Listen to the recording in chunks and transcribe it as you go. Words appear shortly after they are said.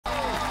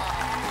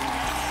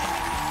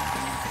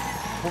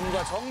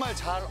봄과 정말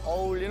잘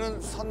어울리는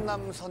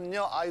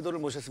선남선녀 아이돌을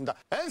모셨습니다.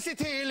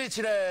 NCT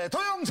 127의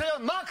도영,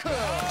 재현, 마크.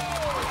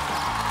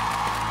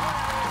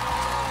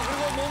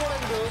 그리고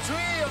모모랜드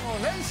주희, 영호,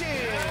 낸시.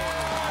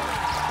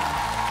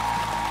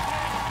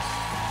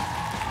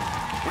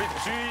 우리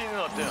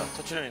주희는 어때요?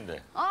 첫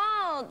출연인데.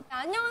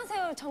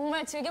 안녕하세요.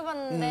 정말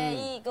즐겨봤는데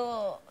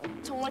이거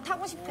정말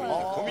타고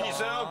싶어요. 고민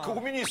있어요? 그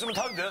고민이 있으면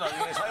타도 돼요.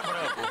 나중에 사연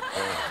보내갖고.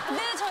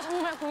 네, 저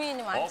정말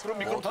고민이 많죠. 그럼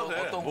미끄럼 타도 돼.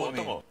 어떤 뭐,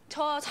 고민? 어떤 거?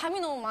 저 잠이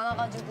너무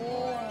많아가지고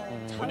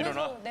못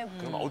일어나? 네.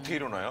 그럼 어떻게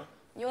일어나요?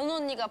 연호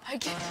언니가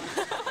밝게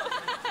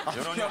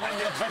연원이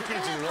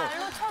밝힐 줄로.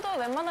 발로 쳐도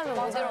웬만하면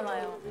못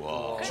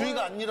일어나요.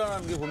 주희가 안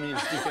일어나는 게 고민일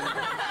수도 있겠네.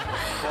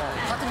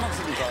 같은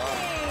박스니까.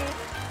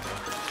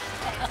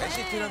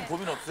 NCT는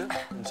고민 없어요?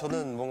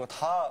 저는 뭔가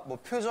다 뭐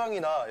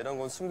표정이나 이런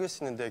건 숨길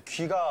수 있는데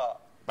귀가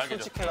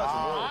빨개져.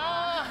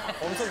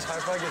 솔직해가지고 엄청 잘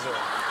빨개져요.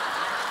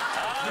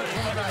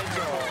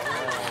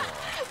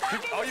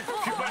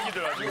 귀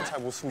빨기더라고. 잘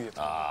못 숨겨요.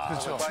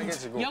 그렇죠.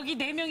 빨개지고. 여기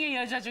 4명의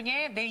여자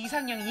중에 내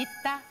이상형이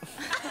있다.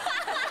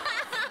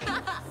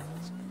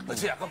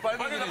 쟤 약간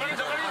빨개지네.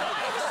 빨개져.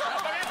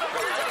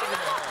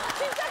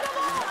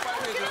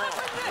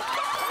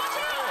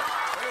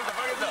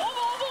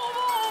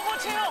 어머,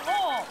 재영,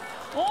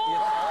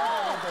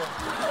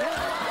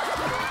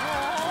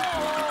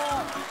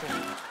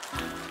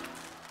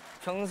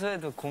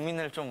 평소에도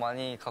고민을 좀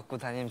많이 갖고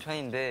다니는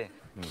편인데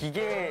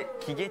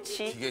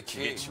기계치?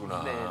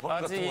 기계치구나. 네.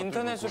 아직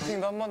인터넷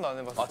쇼핑도 한 번도 안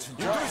해봤어요. 아,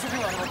 진짜? 인터넷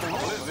쇼핑 안 해봤다고?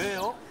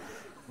 왜요?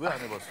 왜 안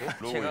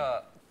해봤어요?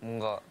 제가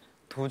뭔가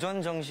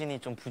도전 정신이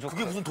좀 그게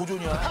부족해요. 무슨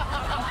도전이야?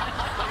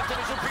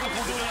 인터넷 쇼핑이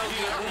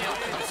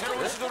도전이야.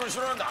 새로운 시도를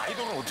싫어하는데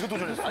아이돌은 어떻게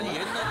도전했어? 아니,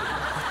 옛날에.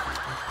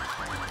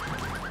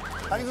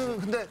 아니,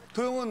 근데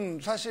도영은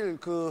사실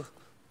그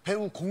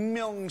배우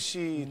공명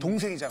씨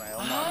동생이잖아요.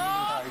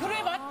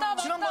 그래, 맞다.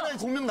 지난번에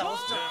공명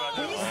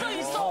나왔었잖아요.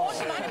 있어.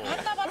 어제 많이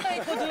봤다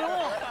했거든.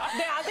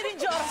 내 아들인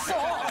줄 알았어.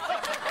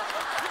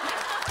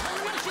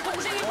 강명 씨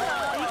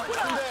동생이구나.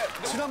 있구나. 근데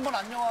지난번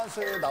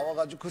안녕하세요에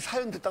나와가지고 그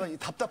사연 듣다가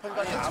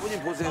답답하니까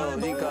아버님 보세요.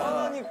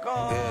 그러니까.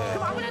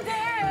 그럼 아버지한테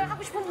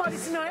하고 싶은 말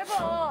있으면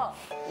해봐.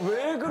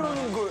 왜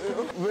그러는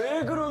거예요?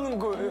 왜 그러는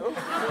거예요?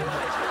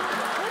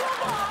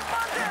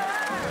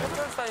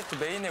 포털 사이트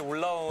메인에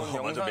올라온 맞아,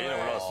 영상을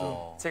메인에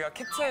올라왔어. 제가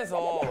캡처해서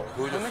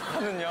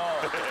보냈거든요.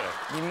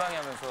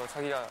 민망해하면서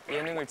자기가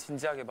예능을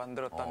진지하게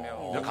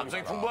만들었다며.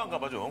 감성이 풍부한가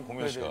봐, 좀,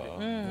 공명 씨가.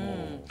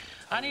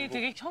 아니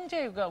되게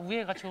형제가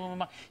우애가 좋으면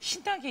막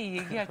신나게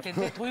얘기할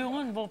텐데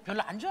도영은 뭐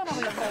별로 안 좋아하나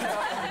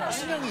보다.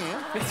 신영이에요?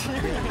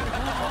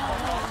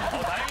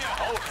 다행이야.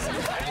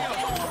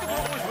 다행이야. 저도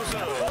물어보고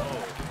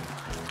싶었어요.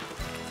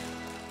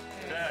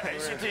 자,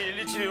 NCT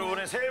 127이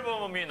이번에 새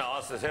앨범이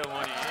나왔어요, 새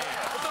앨범이.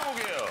 어떤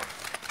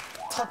곡이에요?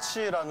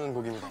 터치라는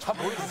곡입니다.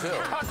 한번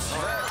보여주세요.